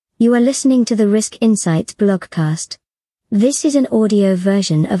You are listening to the Risk Insights blogcast. This is an audio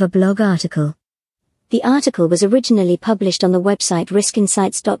version of a blog article. The article was originally published on the website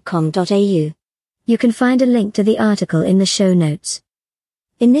riskinsights.com.au. You can find a link to the article in the show notes.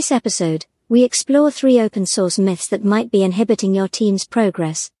 In this episode, we explore 3 open source myths that might be inhibiting your team's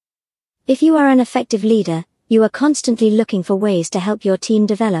progress. If you are an effective leader, you are constantly looking for ways to help your team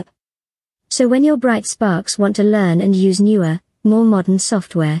develop. So when your bright sparks want to learn and use newer, more modern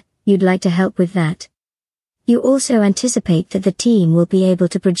software, you'd like to help with that. You also anticipate that the team will be able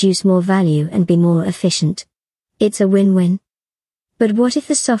to produce more value and be more efficient. It's a win-win. But what if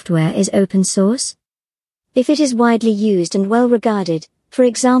the software is open source? If it is widely used and well regarded, for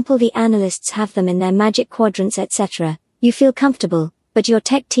example the analysts have them in their magic quadrants etc., you feel comfortable, but your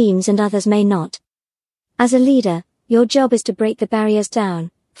tech teams and others may not. As a leader, your job is to break the barriers down,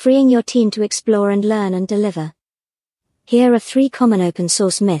 freeing your team to explore and learn and deliver. Here are 3 common open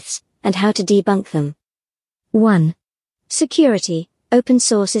source myths, and how to debunk them. 1. Security. Open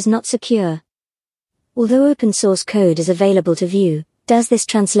source is not secure. Although open source code is available to view, does this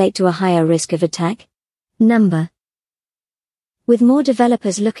translate to a higher risk of attack? With more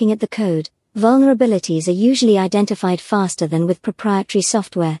developers looking at the code, vulnerabilities are usually identified faster than with proprietary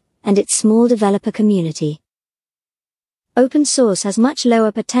software, and its small developer community. Open source has much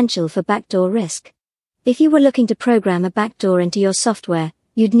lower potential for backdoor risk. If you were looking to program a backdoor into your software,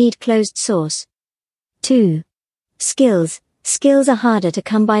 you'd need closed source. 2. Skills. Skills are harder to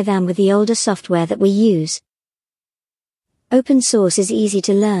come by than with the older software that we use. Open source is easy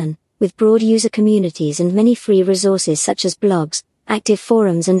to learn, with broad user communities and many free resources such as blogs, active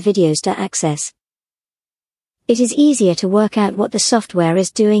forums and videos to access. It is easier to work out what the software is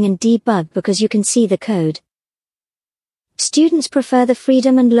doing and debug because you can see the code. Students prefer the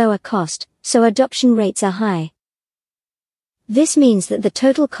freedom and lower cost, so adoption rates are high. This means that the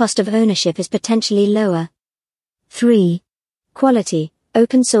total cost of ownership is potentially lower. 3. Quality.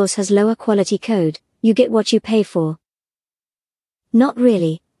 Open source has lower quality code, you get what you pay for. Not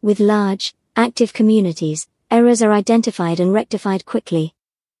really. With large, active communities, errors are identified and rectified quickly.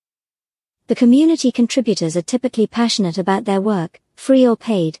 The community contributors are typically passionate about their work, free or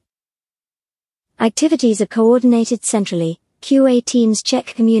paid. Activities are coordinated centrally, QA teams check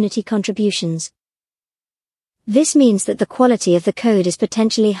community contributions. This means that the quality of the code is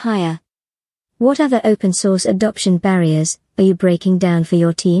potentially higher. What other open source adoption barriers are you breaking down for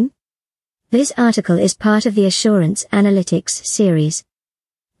your team? This article is part of the Assurance Analytics series.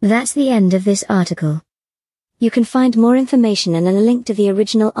 That's the end of this article. You can find more information and a link to the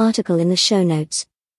original article in the show notes.